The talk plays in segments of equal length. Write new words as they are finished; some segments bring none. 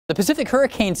The Pacific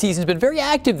hurricane season has been very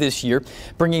active this year,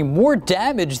 bringing more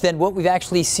damage than what we've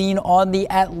actually seen on the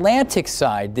Atlantic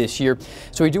side this year.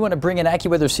 So we do want to bring in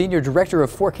AccuWeather Senior Director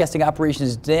of Forecasting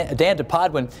Operations, Dan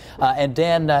DePodwin. And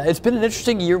Dan, it's been an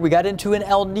interesting year. We got into an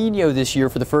El Nino this year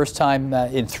for the first time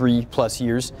in 3+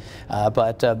 years.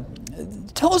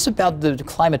 Tell us about the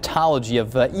climatology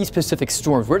of East Pacific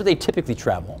storms. Where do they typically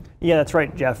travel? Yeah, that's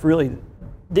right, Jeff. Really,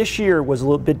 this year was a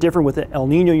little bit different with the El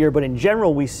Nino year, but in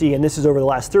general we see, and this is over the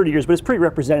last 30 years, but it's pretty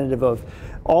representative of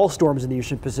all storms in the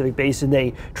Eastern Pacific Basin.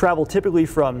 They travel typically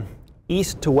from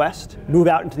east to west, move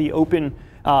out into the open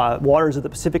waters of the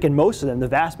Pacific, and most of them, the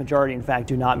vast majority in fact,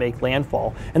 do not make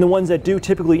landfall. And the ones that do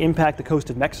typically impact the coast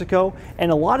of Mexico.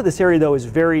 And a lot of this area though is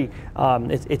very,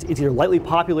 it's either lightly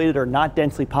populated or not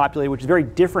densely populated, which is very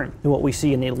different than what we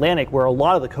see in the Atlantic, where a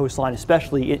lot of the coastline,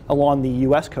 especially along the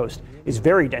US coast, is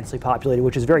very densely populated,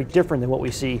 which is very different than what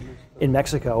we see in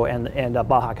Mexico and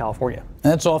Baja California.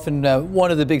 And that's often one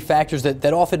of the big factors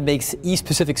that often makes East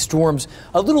Pacific storms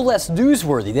a little less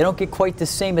newsworthy. They don't get quite the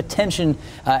same attention,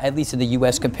 at least in the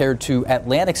U.S., compared to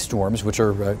Atlantic storms, which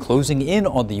are closing in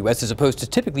on the U.S. as opposed to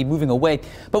typically moving away.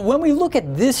 But when we look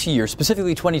at this year,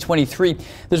 specifically 2023,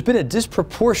 there's been a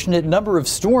disproportionate number of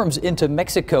storms into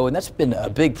Mexico, and that's been a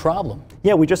big problem.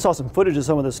 Yeah, we just saw some footage of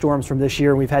some of the storms from this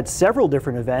year. We've had several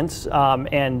different events,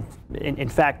 and in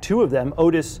fact, two of them,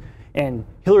 Otis and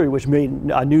Hillary, which made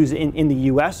news in the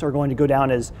U.S., are going to go down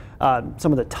as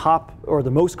some of the top or the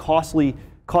most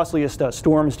costliest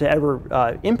storms to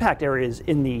ever impact areas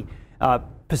in the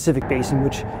Pacific Basin,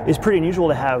 which is pretty unusual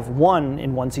to have one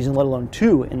in one season, let alone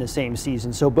two in the same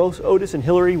season. So both Otis and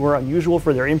Hillary were unusual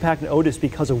for their impact in Otis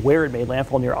because of where it made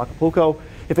landfall near Acapulco.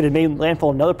 If it had made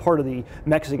landfall in another part of the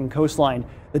Mexican coastline,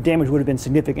 the damage would have been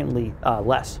significantly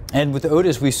less. And with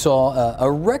Otis, we saw a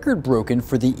record broken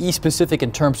for the East Pacific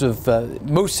in terms of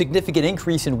most significant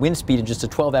increase in wind speed in just a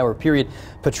 12-hour period.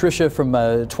 Patricia from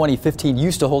 2015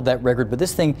 used to hold that record, but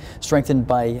this thing strengthened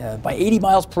by 80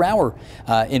 miles per hour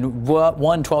in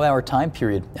one 12-hour time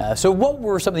period. So what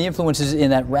were some of the influences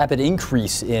in that rapid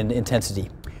increase in intensity?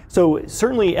 So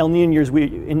certainly in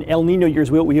El Nino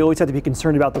years, we always have to be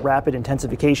concerned about the rapid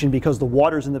intensification because the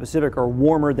waters in the Pacific are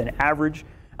warmer than average.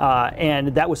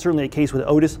 And that was certainly the case with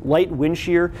Otis. Light wind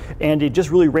shear, and it just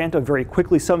really ramped up very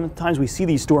quickly. Sometimes we see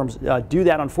these storms do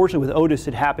that. Unfortunately, with Otis,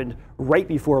 it happened right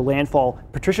before landfall.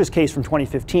 Patricia's case from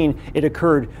 2015, it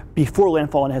occurred before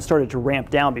landfall and had started to ramp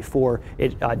down before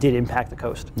it did impact the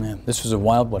coast. Yeah, this was a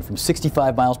wild one, from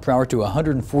 65 miles per hour to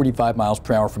 145 miles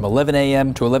per hour from 11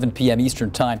 a.m. to 11 p.m. Eastern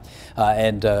time.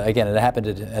 Again, it happened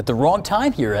at the wrong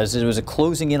time here as it was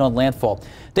closing in on landfall.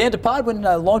 Dan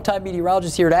DePodwin, longtime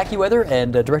meteorologist here at AccuWeather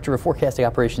and Director of Forecasting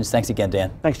Operations. Thanks again, Dan.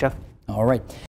 Thanks, Jeff. All right.